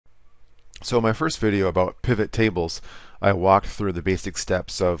So in my first video about pivot tables, I walked through the basic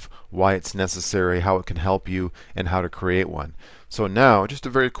steps of why it's necessary, how it can help you, and how to create one. So now, just a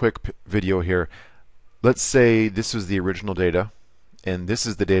very quick video here. Let's say this was the original data, and this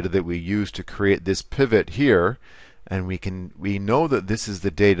is the data that we use to create this pivot here, and we know that this is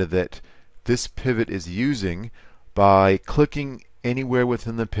the data that this pivot is using by clicking anywhere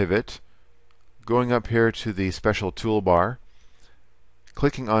within the pivot, going up here to the special toolbar,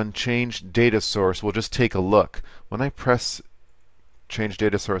 clicking on Change Data Source. We'll just take a look. When I press Change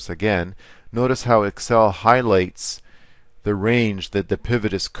Data Source again, notice how Excel highlights the range that the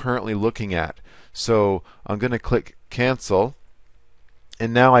pivot is currently looking at. So I'm going to click Cancel,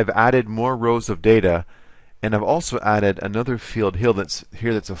 and now I've added more rows of data, and I've also added another field here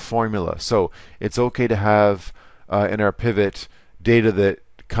that's a formula. So it's okay to have in our pivot data that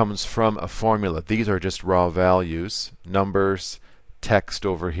comes from a formula. These are just raw values, numbers, text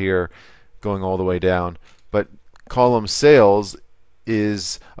over here going all the way down. But column sales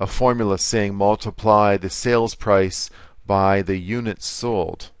is a formula saying multiply the sales price by the units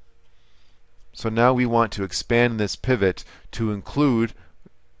sold. So now we want to expand this pivot to include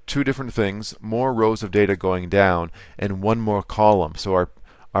two different things: more rows of data going down and one more column. So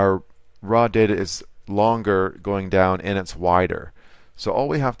our raw data is longer going down and it's wider. So all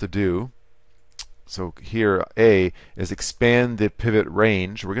we have to do, so here A, is expand the pivot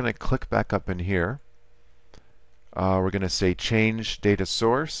range. We're going to click back up in here. We're going to say Change Data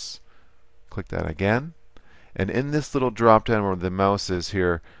Source. Click that again. And in this little drop down where the mouse is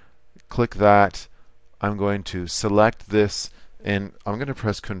here, click that. I'm going to select this, and I'm going to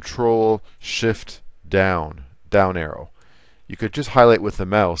press Control Shift down arrow. You could just highlight with the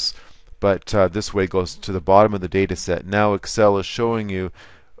mouse, but this way goes to the bottom of the data set. Now Excel is showing you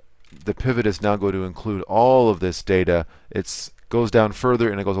the pivot is now going to include all of this data. It goes down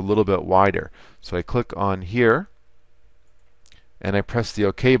further and it goes a little bit wider. So I click on here and I press the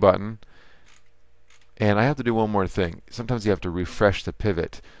OK button. And I have to do one more thing. Sometimes you have to refresh the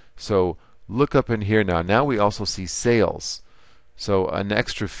pivot. So look up in here now. Now we also see sales. So an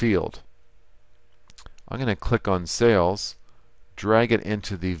extra field. I'm going to click on sales, drag it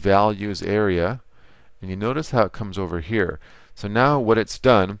into the values area, and you notice how it comes over here. So now what it's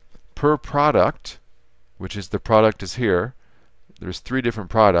done, per product, which is the product is here, there's three different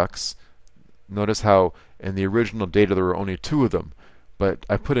products. Notice how in the original data there were only two of them, but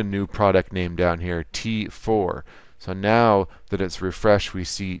I put a new product name down here, T4. So now that it's refreshed, we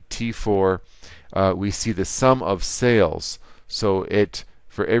see T4. We see the sum of sales. So it,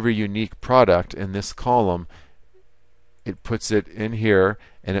 for every unique product in this column, it puts it in here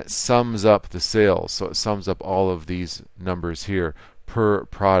and it sums up the sales. So it sums up all of these numbers here per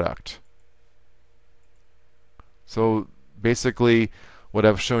product. So basically what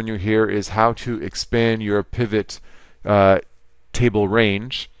I've shown you here is how to expand your pivot table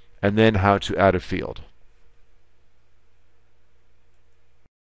range and then how to add a field.